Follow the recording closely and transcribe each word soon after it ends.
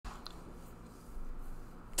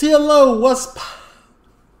TheeLitOne, what's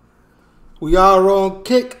we are on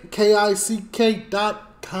kick.com.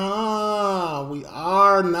 We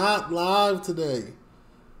are not live today.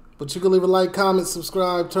 But you can leave a like, comment,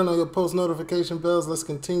 subscribe, turn on your post notification bells. Let's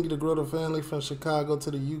continue to grow the family from Chicago to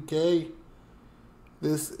the UK.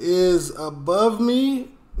 This is above me,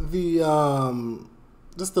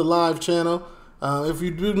 just the live channel. If you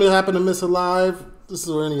do happen to miss a live, this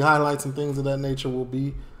is where any highlights and things of that nature will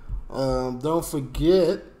be. Don't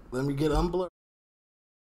forget, let me get unblurred.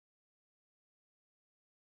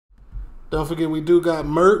 Don't forget, we do got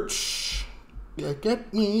merch. Yeah,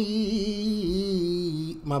 get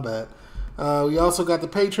me. My bad. We also got the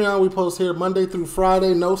Patreon. We post here Monday through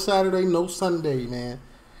Friday. No Saturday, no Sunday, man.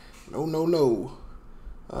 No.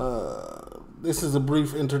 This is a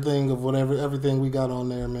brief thing of everything we got on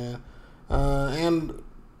there, man. And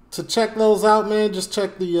to check those out, man, just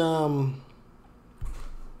check the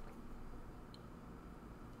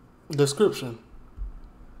description.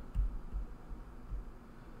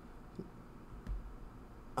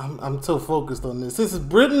 I'm so focused on this. This is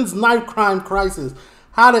Britain's knife crime crisis.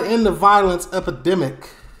 How to end the violence epidemic.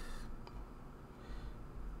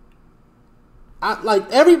 Like,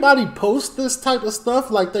 everybody posts this type of stuff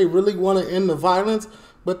like they really want to end the violence,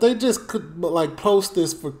 but they just could like post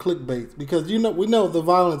this for clickbait because we know the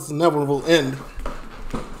violence never will end.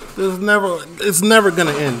 It's never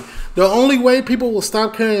gonna end. The only way people will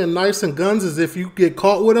stop carrying knives and guns is if you get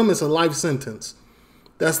caught with them. It's a life sentence.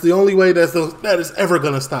 That's the only way that is ever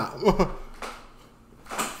going to stop.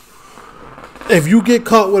 If you get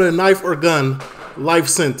caught with a knife or gun, life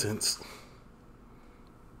sentence.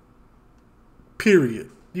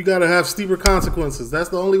 Period. You got to have steeper consequences. That's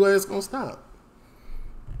the only way it's going to stop.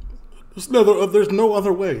 There's no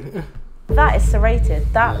other way. That is serrated.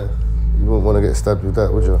 Yeah. You wouldn't want to get stabbed with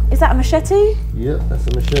that, would you? Is that a machete? Yeah, that's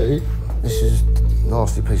a machete. This is a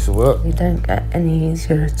nasty piece of work. You don't get any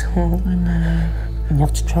easier at all. I know. You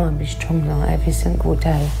have to try and be strong like every single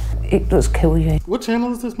day. It does kill you. What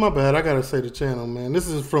channel is this? My bad. I gotta say the channel, man. This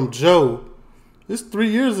is from Joe. This is 3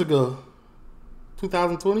 years ago.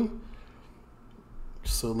 2020.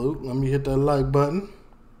 Salute. Let me hit that like button.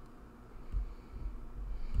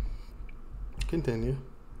 Continue.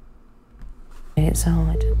 It's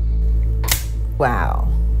hard. Wow.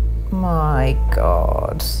 My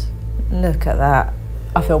God. Look at that.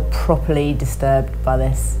 I feel properly disturbed by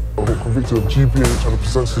this. I got convicted of GBH and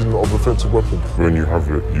possession of offensive weapon. When you have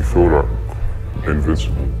it, you feel like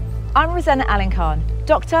invincible. I'm Rosanna Allen Khan,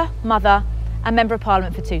 doctor, mother, and member of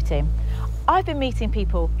Parliament for Tooting. I've been meeting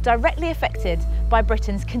people directly affected by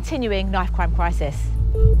Britain's continuing knife crime crisis.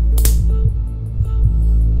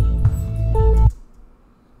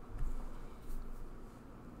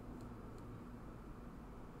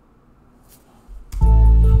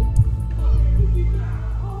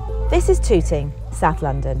 This is Tooting, South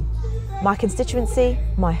London. My constituency,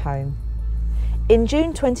 my home. In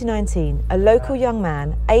June 2019, a local young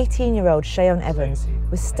man, 18-year-old Shayon Evans,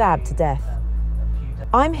 was stabbed to death.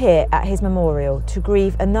 I'm here at his memorial to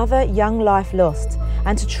grieve another young life lost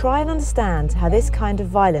and to try and understand how this kind of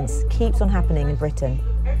violence keeps on happening in Britain.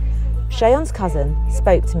 Shayon's cousin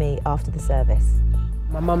spoke to me after the service.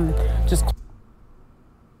 My mum just...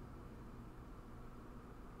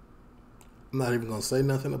 I'm not even gonna say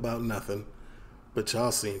nothing about nothing, but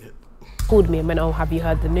y'all seen it. Called me and went, oh, have you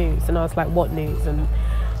heard the news? And I was like, what news? And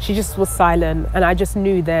she just was silent. And I just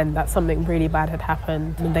knew then that something really bad had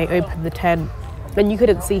happened. And they opened the tent and you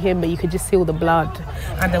couldn't see him, but you could just see all the blood.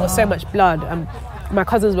 And there was so much blood. And my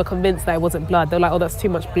cousins were convinced that it wasn't blood. They were like, oh, that's too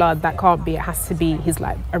much blood. That can't be. It has to be. He's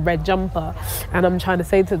like a red jumper. And I'm trying to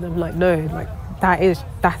say to them, like, no, like,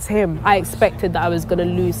 that's him. I expected that I was gonna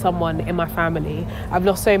lose someone in my family. I've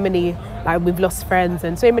lost so many, like we've lost friends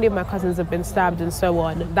and so many of my cousins have been stabbed and so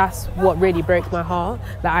on. That's what really broke my heart,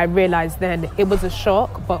 that I realized then it was a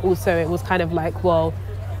shock, but also it was kind of like, well,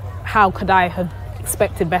 how could I have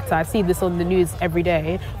expected better? I see this on the news every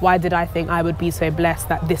day. Why did I think I would be so blessed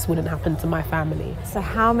that this wouldn't happen to my family? So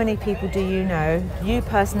how many people do you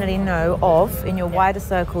personally know of, in your wider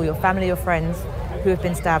circle, your family, your friends, who have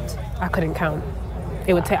been stabbed? I couldn't count.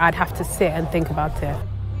 I'd have to sit and think about it.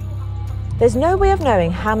 There's no way of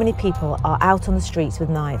knowing how many people are out on the streets with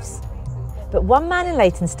knives. But one man in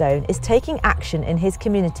Leytonstone is taking action in his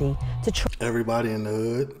community to try... Everybody in the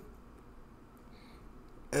hood.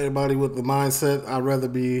 Everybody with the mindset, I'd rather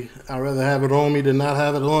have it on me than not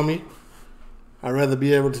have it on me. I'd rather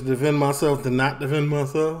be able to defend myself than not defend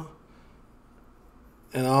myself.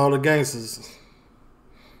 And all the gangsters.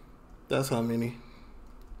 That's how many.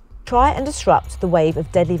 Try and disrupt the wave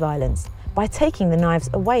of deadly violence by taking the knives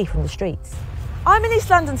away from the streets. I'm in East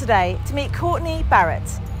London today to meet Courtney Barrett.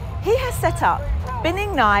 He has set up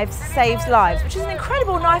Binning Knives Saves Lives, which is an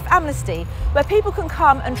incredible knife amnesty where people can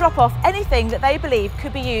come and drop off anything that they believe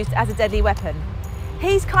could be used as a deadly weapon.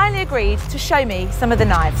 He's kindly agreed to show me some of the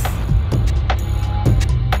knives.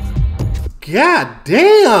 God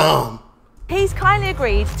damn! He's kindly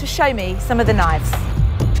agreed to show me some of the knives.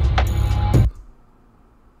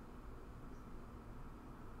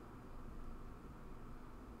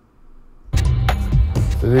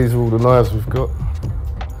 So these are all the knives we've got.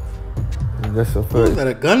 Less than What was that,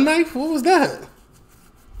 a gun knife? What was that?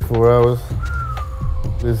 4 hours.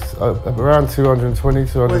 There's around 220,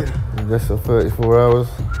 200, less than 34 hours.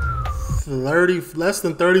 30, less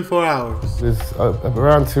than 34 hours. There's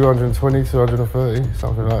around 220, 230,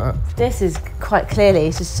 something like that. This is quite clearly,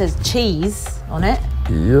 it just says cheese on it.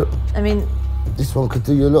 Yep. I mean, This one could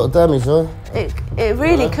do you a lot of damage, though. it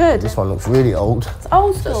really could. This one looks really old. It's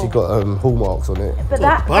old It's school. actually got hallmarks on it. But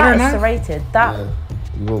that butter is knife? serrated. That Yeah.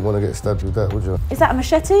 You wouldn't want to get stabbed with that, would you? is that a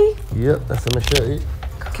machete? Yep, that's a machete.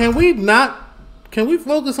 Can we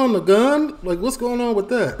focus on the gun? Like, what's going on with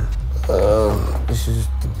that? This is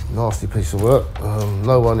a nasty piece of work.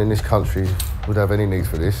 No one in this country would have any need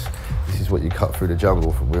for this. This is what you cut through the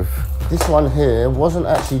jungle with. This one here wasn't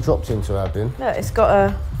actually dropped into our bin. Look, it's got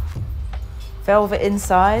a velvet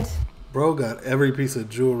inside. Bro got every piece of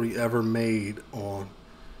jewelry ever made on.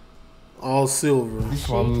 All silver. This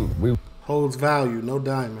one, Holds value, no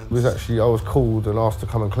diamonds. I was called and asked to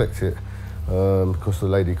come and collect it because the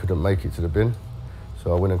lady couldn't make it to the bin.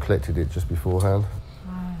 So I went and collected it just beforehand.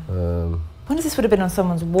 I wonder if this would have been on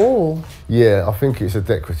someone's wall. Yeah, I think it's a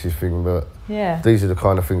decorative thing, but Yeah. these are the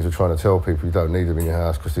kind of things we're trying to tell people. You don't need them in your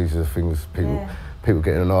house because these are the things people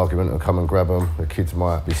get in an argument and come and grab them. The kids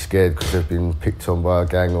might be scared because they've been picked on by a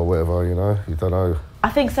gang or whatever, you know? You don't know. I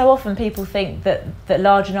think so often people think that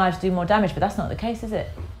larger knives do more damage, but that's not the case, is it?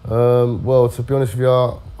 Well, to be honest with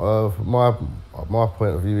you, my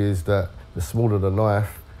point of view is that the smaller the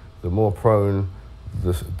knife, the more prone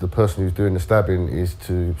the person who's doing the stabbing is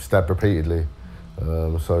to stab repeatedly.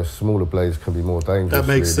 So smaller blades can be more dangerous. That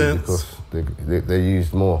makes sense. Because they're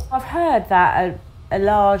used more. I've heard that a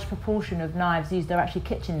large proportion of knives used are actually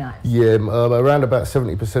kitchen knives. Yeah, around about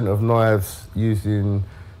 70% of knives used in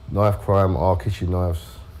knife crime are kitchen knives.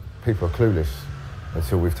 People are clueless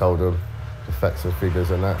until we've told them the facts and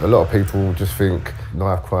figures and that. A lot of people just think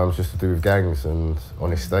knife crime's just to do with gangs and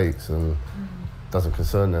on estates and doesn't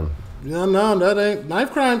concern them. Yeah, no, that ain't.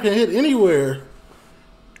 Knife crime can hit anywhere.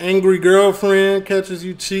 Angry girlfriend catches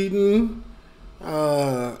you cheating,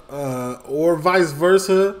 or vice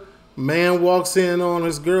versa. Man walks in on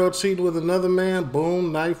his girl cheating with another man.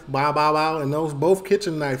 Boom, knife, bow, bow, bow. And those both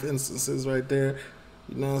kitchen knife instances right there.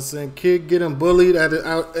 You know what I'm saying? Kid getting bullied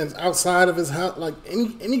outside of his house, like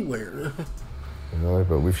anywhere. You know,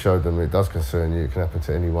 but we've showed them it does concern you. It can happen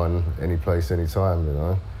to anyone, any place, any time. You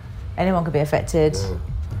know. Anyone could be affected. Yeah.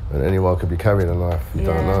 And anyone could be carrying a knife. You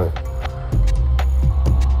don't know.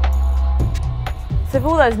 So with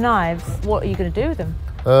all those knives, what are you going to do with them?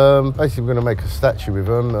 Basically, we're going to make a statue with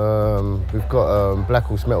them. We've got Black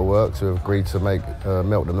Horse Metalworks who have agreed to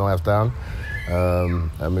melt the knives down.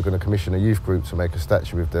 And we're going to commission a youth group to make a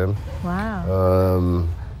statue with them. Wow.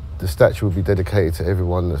 The statue will be dedicated to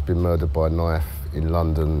everyone that's been murdered by a knife in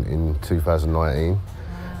London in 2019.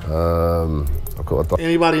 I've got a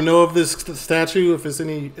Anybody know of this statue? If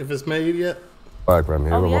it's made yet? diagram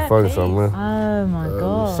here on my phone please. somewhere. Oh my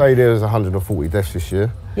God. Say there's 140 deaths this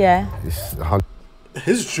year. Yeah. It's 100.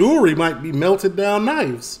 His jewelry might be melted down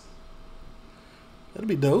knives. That'd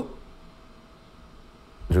be dope.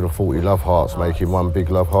 140 love hearts, making one big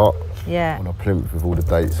love heart Yeah. on a plinth with all the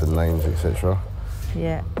dates and names, etc.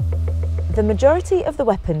 Yeah. The majority of the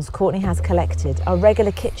weapons Courtney has collected are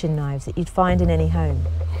regular kitchen knives that you'd find in any home.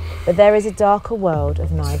 But there is a darker world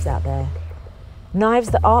of knives out there. Knives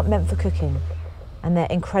that aren't meant for cooking, and they're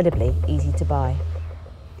incredibly easy to buy.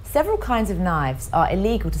 Several kinds of knives are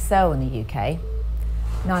illegal to sell in the UK.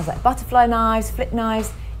 Knives like butterfly knives, flip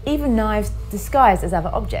knives, even knives disguised as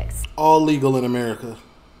other objects. All legal in America.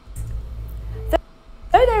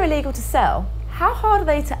 Though they're illegal to sell, how hard are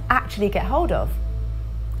they to actually get hold of?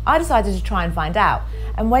 I decided to try and find out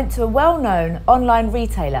and went to a well-known online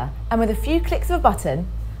retailer, and with a few clicks of a button,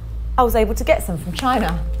 I was able to get some from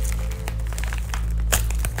China.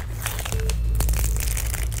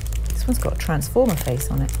 This one's got a transformer face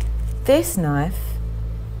on it. This knife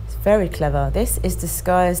is very clever. This is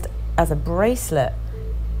disguised as a bracelet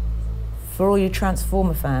for all you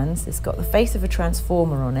Transformer fans. It's got the face of a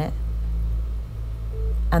Transformer on it,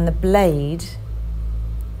 and the blade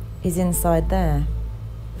is inside there.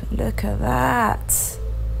 But look at that.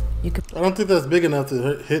 You could. I don't think that's big enough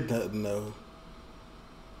to hit nothing though.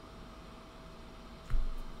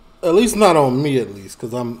 At least not on me, at least,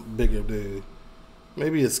 because I'm a bigger dude.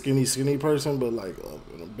 Maybe a skinny person, but like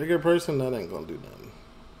a bigger person, that ain't gonna do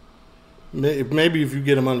nothing. Maybe if you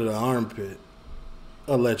get them under the armpit,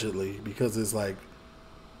 allegedly, because it's like,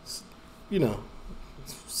 you know,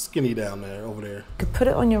 skinny down there, over there. You could put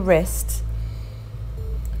it on your wrist,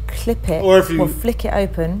 clip it, or if you flick it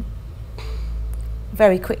open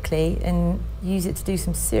very quickly and use it to do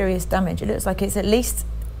some serious damage. It looks like it's at least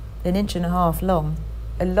 1.5 inches long.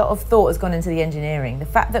 A lot of thought has gone into the engineering. The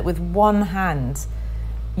fact that with one hand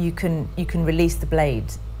you can release the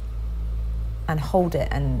blade and hold it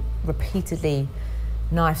and repeatedly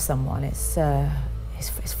knife someone, it's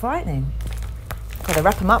frightening. Got to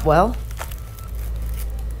wrap them up well.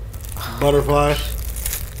 Butterfly.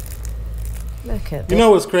 Look at You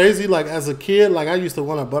know what's crazy? Like as a kid, like I used to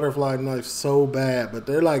want a butterfly knife so bad, but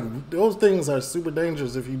they're like, those things are super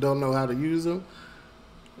dangerous if you don't know how to use them.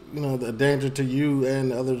 You know, the danger to you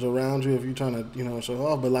and others around you if you're trying to, you know, show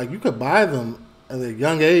off. But like you could buy them at a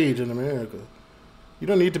young age in America. You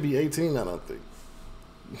don't need to be 18, I don't think.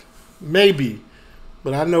 Maybe.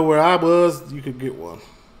 But I know where I was, you could get one.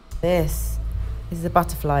 This is a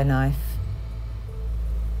butterfly knife.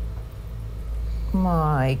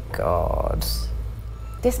 My God.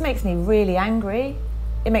 This makes me really angry.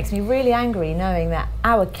 It makes me really angry knowing that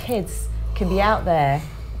our kids can be out there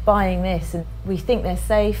buying this and we think they're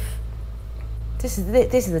safe. This is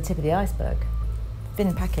the tip of the iceberg.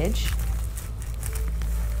 Thin package.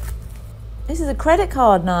 This is a credit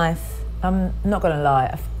card knife. I'm not gonna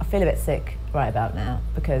lie, I feel a bit sick right about now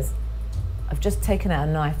because I've just taken out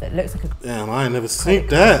a knife that looks like a damn, I ain't never seen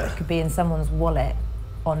that. It could be in someone's wallet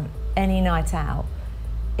on any night out.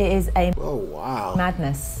 It is a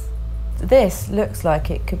madness. This looks like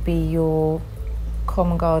it could be your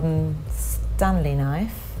Common Garden Stanley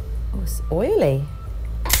knife. Oh, it's oily.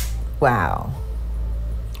 Wow.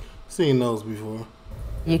 Seen those before.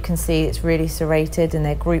 You can see it's really serrated and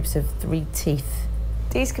they're groups of 3 teeth.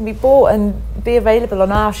 These can be bought and be available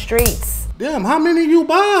on our streets. Damn, how many you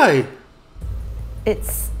buy?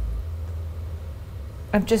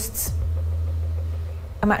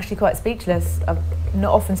 I'm actually quite speechless. I'm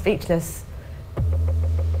not often speechless,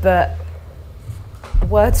 but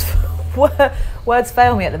words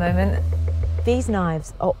fail me at the moment. These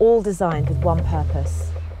knives are all designed with one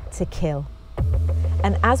purpose: to kill.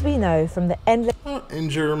 And as we know from the endless...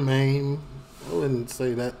 Injure, maim. I wouldn't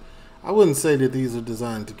say that. I wouldn't say that these are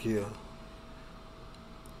designed to kill.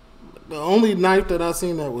 The only knife that I've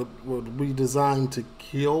seen that would be designed to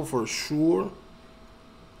kill for sure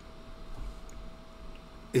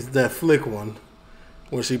is that flick one,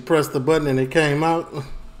 where she pressed the button and it came out.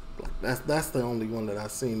 That's the only one that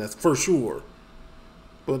I've seen that's for sure.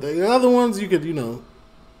 But the other ones, you could, you know,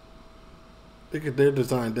 they're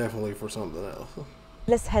designed definitely for something else.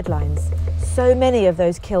 Headlines, so many of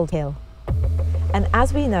those killed kill. And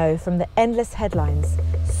as we know from the endless headlines,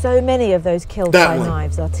 so many of those killed by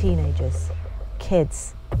knives are teenagers,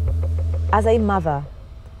 kids. As a mother,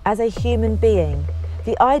 as a human being,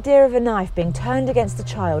 the idea of a knife being turned against a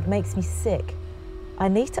child makes me sick. I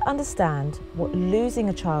need to understand what losing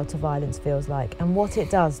a child to violence feels like and what it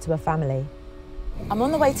does to a family. I'm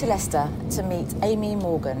on the way to Leicester to meet Amy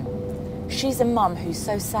Morgan. She's a mum who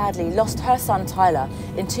so sadly lost her son Tyler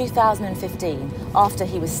in 2015 after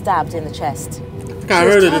he was stabbed in the chest. I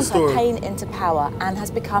heard of this story. She has turned her pain into power and has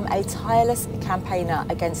become a tireless campaigner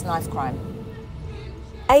against knife crime.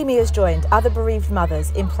 Amy has joined other bereaved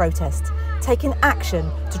mothers in protest, taking action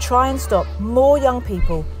to try and stop more young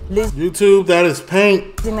people losing YouTube, that is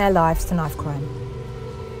paint. Their lives to knife crime.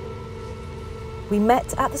 We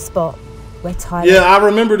met at the spot where Tyler... Yeah, I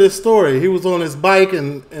remember this story. He was on his bike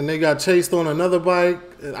and they got chased on another bike.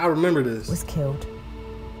 I remember this. Was killed.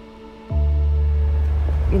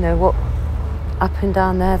 You know what happened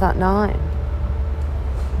down there that night?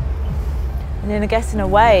 And then I guess in a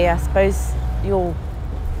way, I suppose your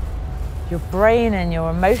brain and your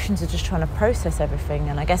emotions are just trying to process everything.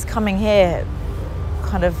 And I guess coming here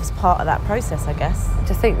kind of is part of that process, I guess.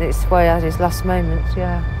 To think that it's where he had his last moments,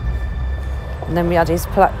 yeah. And then we had his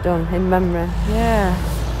plaque done in memory. Yeah.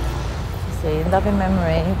 You see, in loving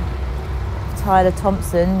memory, Tyler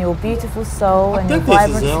Thompson, your beautiful soul and your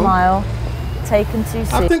vibrant smile, taken too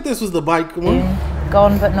soon. I think this was the bike one.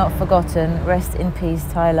 Gone but not forgotten. Rest in peace,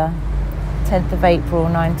 Tyler. 10th of April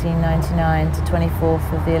 1999 to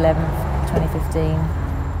 24th of the 11th, 2015.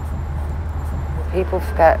 People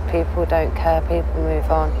forget, people don't care, people move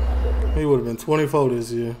on. He would have been 24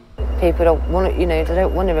 this year. People don't want to, you know, they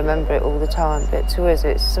don't want to remember it all the time, but to us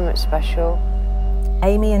it's something special.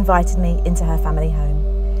 Amy invited me into her family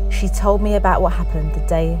home. She told me about what happened the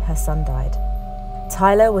day her son died.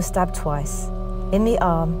 Tyler was stabbed twice, in the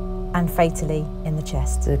arm and fatally in the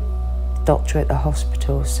chest. The doctor at the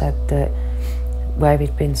hospital said that where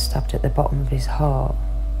he'd been stabbed at the bottom of his heart,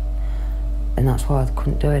 and that's why they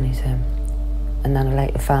couldn't do anything. And then I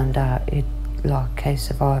later found out he'd, like a case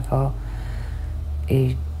survivor,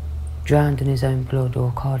 he drowned in his own blood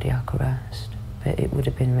or cardiac arrest, but it would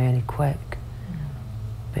have been really quick.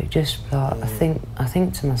 But just like, I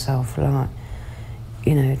think to myself, like,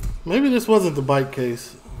 you know, maybe this wasn't the bike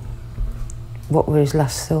case. what were his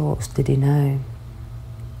last thoughts? Did he know?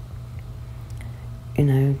 You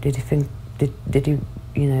know, did he think, did he,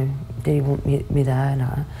 you know, did he want me there?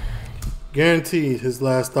 No. Guaranteed his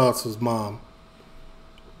last thoughts was mom.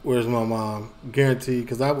 Where's my mom? Guaranteed,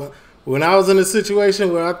 because when I was in a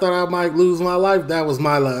situation where I thought I might lose my life, that was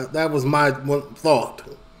my one thought.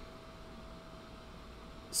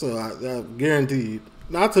 So I guaranteed,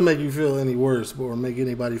 not to make you feel any worse or make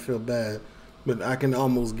anybody feel bad, but I can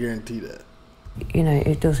almost guarantee that. You know,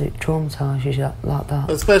 it traumatises you like that.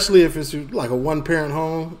 Especially if it's like a one-parent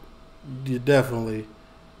home, you definitely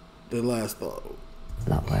the last thought.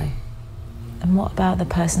 That way. And what about the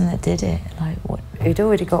person that did it? Like, what? He'd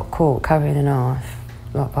already got caught carrying a knife,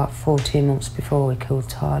 like about 14 months before we killed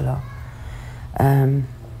Tyler. And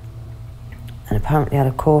apparently had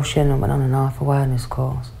a caution and went on a knife awareness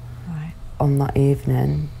course. Right. On that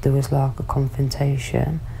evening, there was like a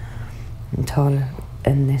confrontation, and Tyler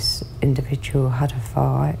and this individual had a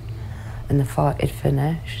fight, and the fight had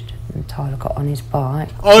finished, and Tyler got on his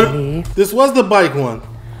bike to leave. This was the bike one.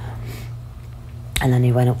 And then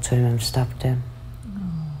he went up to him and stabbed him.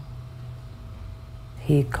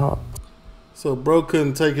 He got... So bro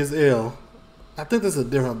couldn't take his L. I think this is a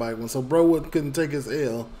different bike one. So bro couldn't take his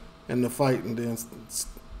L in the fight and then...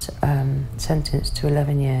 sentenced to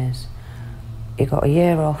 11 years. He got a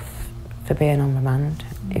year off for being on remand.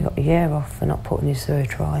 He got a year off for not putting us through a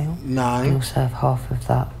trial. 9. He'll serve half of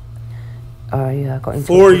that. I got into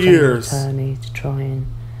 4 years. Attorney to try and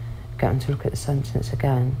get him to look at the sentence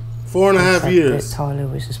again. 4.5 years. That Tyler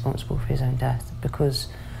was responsible for his own death because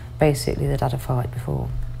basically they'd had a fight before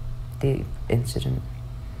the incident,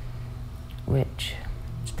 which...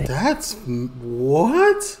 That's...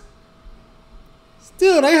 what?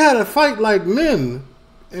 Still, they had a fight like men,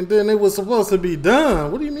 and then it was supposed to be done.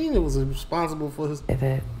 What do you mean it was responsible for his... If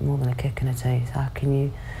it more than a kick in the teeth, how can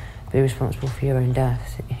you be responsible for your own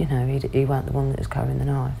death? You know, he weren't the one that was carrying the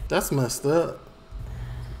knife. That's messed up.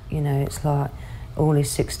 You know, it's like all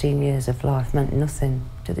his 16 years of life meant nothing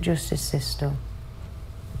to the justice system.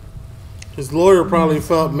 His lawyer probably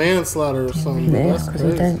felt manslaughter or something. Yeah, That's because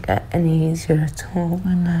crazy. it don't get any easier at all.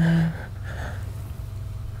 I know.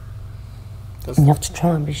 That's... And you have to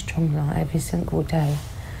try and be strong like every single day.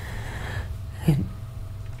 And,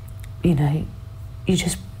 you know, you're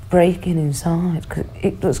just breaking inside because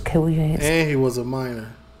it does kill you. And he was a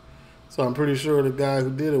minor. So I'm pretty sure the guy who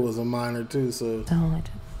did it was a minor too, so... Died.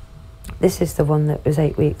 This is the one that was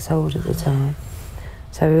 8 weeks old at the time.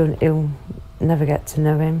 So he'll never get to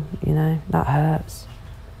know him, you know, that hurts.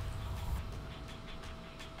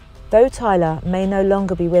 Though Tyler may no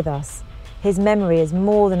longer be with us, his memory is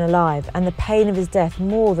more than alive and the pain of his death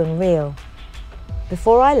more than real.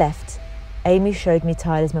 Before I left, Amy showed me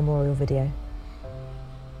Tyler's memorial video.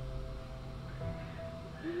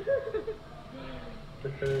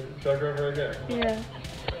 Should I go over again? Yeah.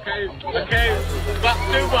 Okay, about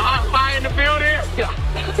super hot fire in the building.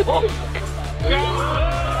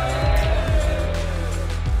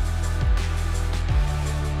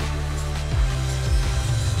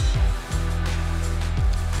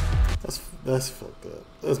 That's fucked up.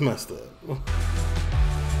 That's messed up.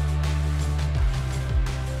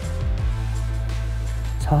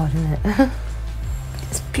 It's hard, isn't it?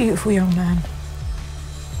 It's a beautiful young man.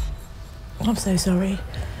 I'm so sorry.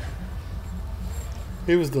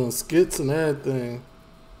 He was doing skits and everything.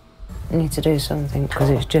 You need to do something because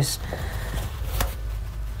it's just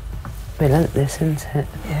relentless, isn't it?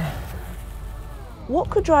 Yeah. What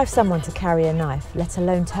could drive someone to carry a knife, let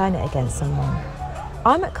alone turn it against someone?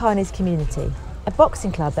 I'm at Carney's Community, a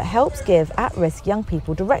boxing club that helps give at-risk young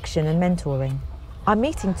people direction and mentoring. I'm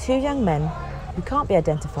meeting 2 young men who can't be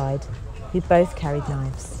identified, who both carried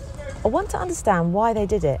knives. I want to understand why they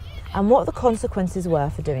did it and what the consequences were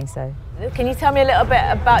for doing so. Can you tell me a little bit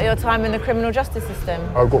about your time in the criminal justice system?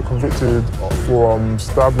 I got convicted for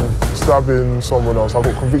stabbing someone else. I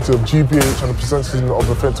got convicted of GBH and possession of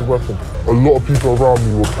an offensive weapon. A lot of people around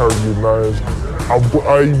me were carrying knives. I've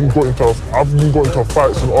even got into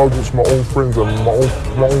fights and arguments with my own friends, and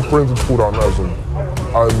my own friends had pulled out knives on me.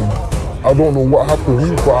 And I don't know what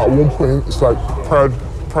happened, but at one point it's like pride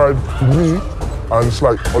for me And it's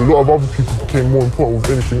like a lot of other people became more important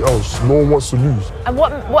with anything else. No one wants to lose. And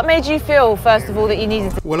what made you feel, first of all, that you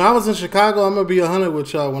needed to... When I was in Chicago, I'm gonna be 100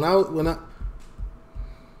 with y'all.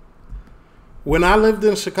 When I lived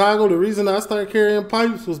in Chicago, the reason I started carrying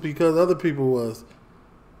pipes was because other people was.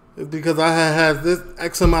 It's because I had this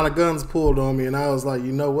X amount of guns pulled on me, and I was like,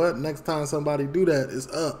 you know what? Next time somebody do that,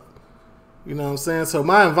 it's up. You know what I'm saying? So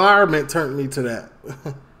my environment turned me to that.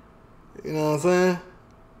 You know what I'm saying?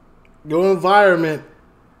 Your environment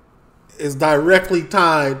is directly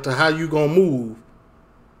tied to how you gonna move.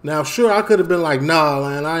 Now, sure, I could have been like, nah,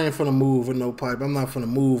 man, I ain't finna move with no pipe. I'm not finna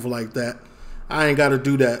move like that. I ain't got to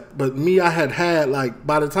do that. But me, I had like,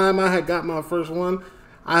 by the time I had got my first one,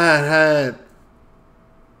 I had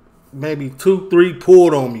maybe 2, 3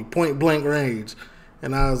 pulled on me, point blank range.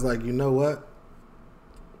 And I was like, you know what?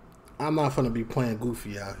 I'm not going to be playing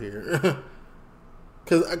goofy out here.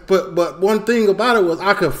 But one thing about it was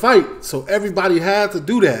I could fight. So everybody had to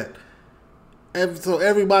do that. So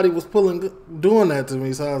everybody was doing that to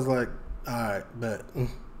me. So I was like, all right, bet.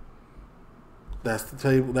 That's the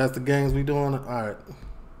table. That's the games we doing. All right.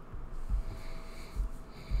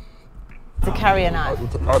 To carry a knife.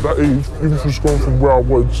 At that age, even just going from where I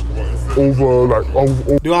was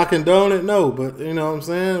over. Do I condone it? No, but you know what I'm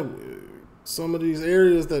saying. Some of these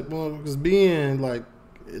areas that motherfuckers be in, like,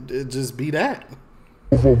 it just be that.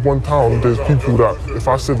 Over one town, there's people that if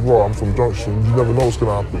I said, "Well, I'm from Junction," you never know what's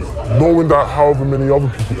gonna happen. Knowing that however many other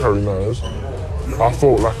people carry knives, I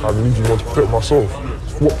felt like I needed one to protect myself.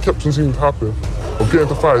 What kept on seeming to happen, I'll get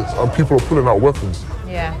into fights and people are pulling out weapons.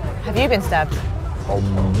 Yeah. Have you been stabbed?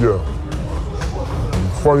 Yeah.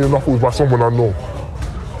 Funny enough, it was by someone I know.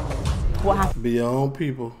 What happened? Be your own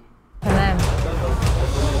people. And then?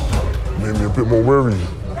 Made me a bit more wary.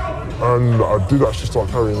 And I did actually start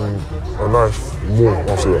carrying a knife more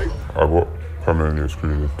after that. I got permanently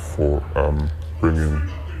excluded for bringing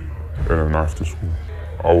in a knife to school.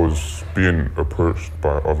 I was being approached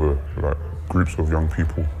by other groups of young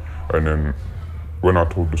people, and then when I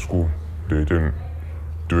told the school, they didn't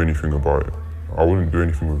do anything about it. I wouldn't do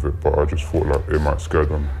anything with it, but I just thought like it might scare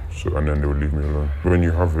them, and then they would leave me alone. When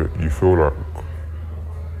you have it, you feel like,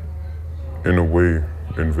 in a way,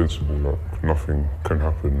 invincible, like nothing can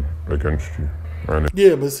happen against you.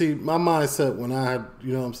 Yeah, but see, my mindset when I had,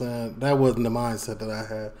 you know what I'm saying, that wasn't the mindset that I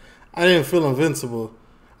had. I didn't feel invincible.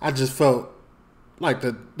 I just felt like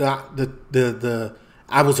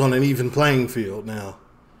I was on an even playing field now,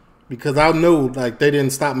 because I knew like they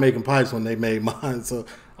didn't stop making pipes when they made mine, so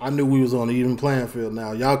I knew we was on an even playing field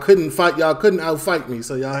now. Y'all couldn't outfight me,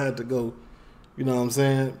 so y'all had to go, you know what I'm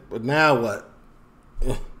saying? But now what?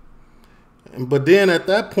 But then at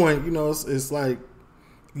that point, you know, it's like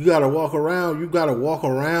you gotta walk around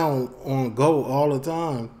on go all the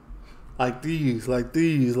time, like these. You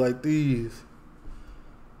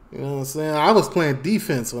know what I'm saying? I was playing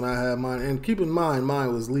defense when I had mine, and keep in mind,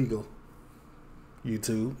 mine was legal.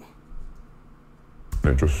 YouTube.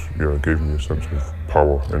 It just, gave me a sense of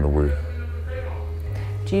power in a way.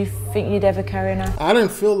 Do you think you'd ever carry a knife? I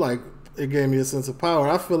didn't feel like it gave me a sense of power.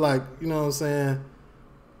 I feel like, you know what I'm saying,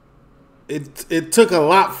 it took a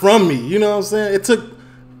lot from me. You know what I'm saying? It took,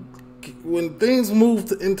 when things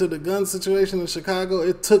moved into the gun situation in Chicago,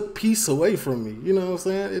 it took peace away from me. You know what I'm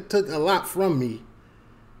saying? It took a lot from me.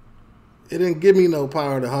 It didn't give me no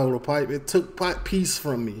power to hold a pipe. It took peace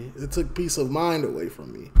from me. It took peace of mind away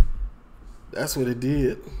from me. That's what it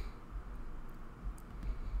did.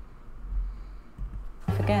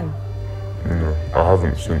 Again? No, I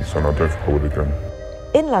haven't since, and I don't think I would again.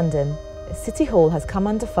 In London, City Hall has come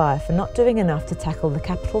under fire for not doing enough to tackle the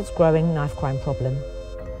capital's growing knife crime problem.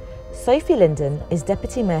 Sophie Linden is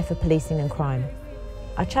Deputy Mayor for Policing and Crime.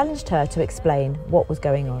 I challenged her to explain what was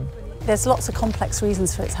going on. There's lots of complex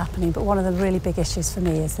reasons for it's happening, but one of the really big issues for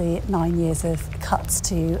me is the 9 years of cuts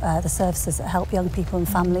to the services that help young people and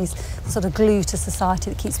families, the sort of glue to society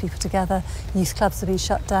that keeps people together. Youth clubs have been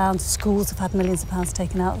shut down, schools have had millions of pounds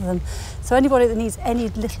taken out of them. So anybody that needs any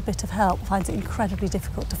little bit of help finds it incredibly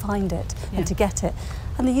difficult to find it and to get it.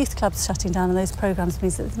 And the youth clubs shutting down and those programmes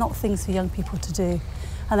means that there's not things for young people to do.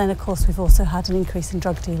 And then, of course, we've also had an increase in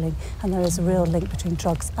drug dealing, and there is a real link between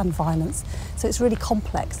drugs and violence. So it's really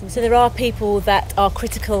complex. So there are people that are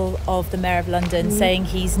critical of the Mayor of London, saying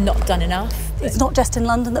he's not done enough. It's not just in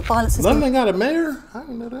London that violence has London got a mayor? I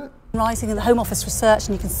didn't know that. Rising in the Home Office research,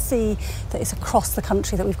 and you can see that it's across the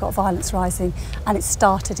country that we've got violence rising, and it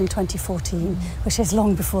started in 2014, which is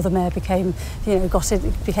long before the mayor became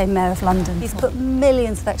Mayor of London. He's put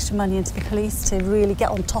millions of extra money into the police to really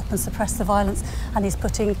get on top and suppress the violence, and he's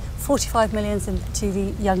putting 45 million into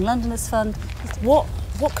the Young Londoners Fund. What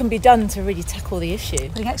what can be done to really tackle the issue?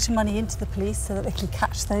 Putting extra money into the police so that they can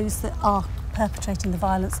catch those that are perpetrating the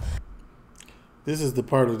violence. This is the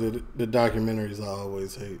part of the documentaries I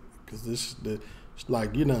always hate, because it's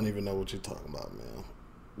like, you don't even know what you're talking about, man.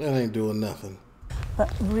 That ain't doing nothing.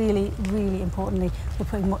 But really, really importantly, we're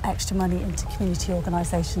putting more extra money into community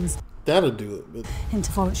organisations. That'll do it. But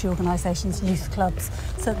into voluntary organisations, youth clubs,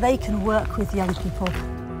 so they can work with young people.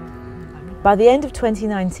 By the end of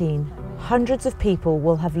 2019, hundreds of people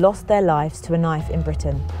will have lost their lives to a knife in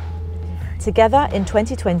Britain. Together in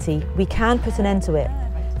 2020, we can put an end to it,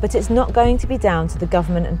 but it's not going to be down to the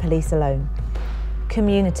government and police alone.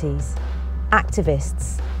 Communities,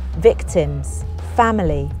 activists, victims,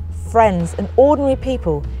 family, friends and ordinary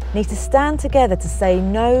people need to stand together to say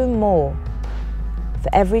no more. For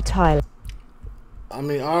every Tyler. I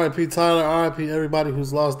mean, R.I.P. Tyler, R.I.P. everybody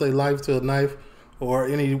who's lost their life to a knife or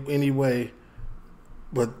any way.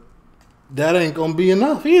 But that ain't gonna be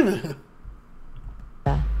enough either.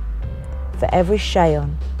 For every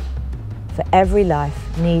Shayon. For every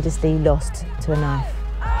life needlessly lost to a knife.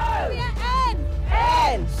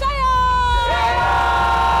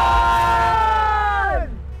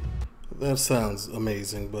 That sounds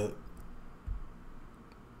amazing, but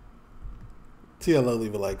TLO,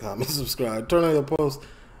 leave a like, comment, subscribe, turn on your post.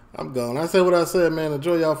 I'm gone. I said what I said, man.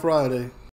 Enjoy y'all Friday.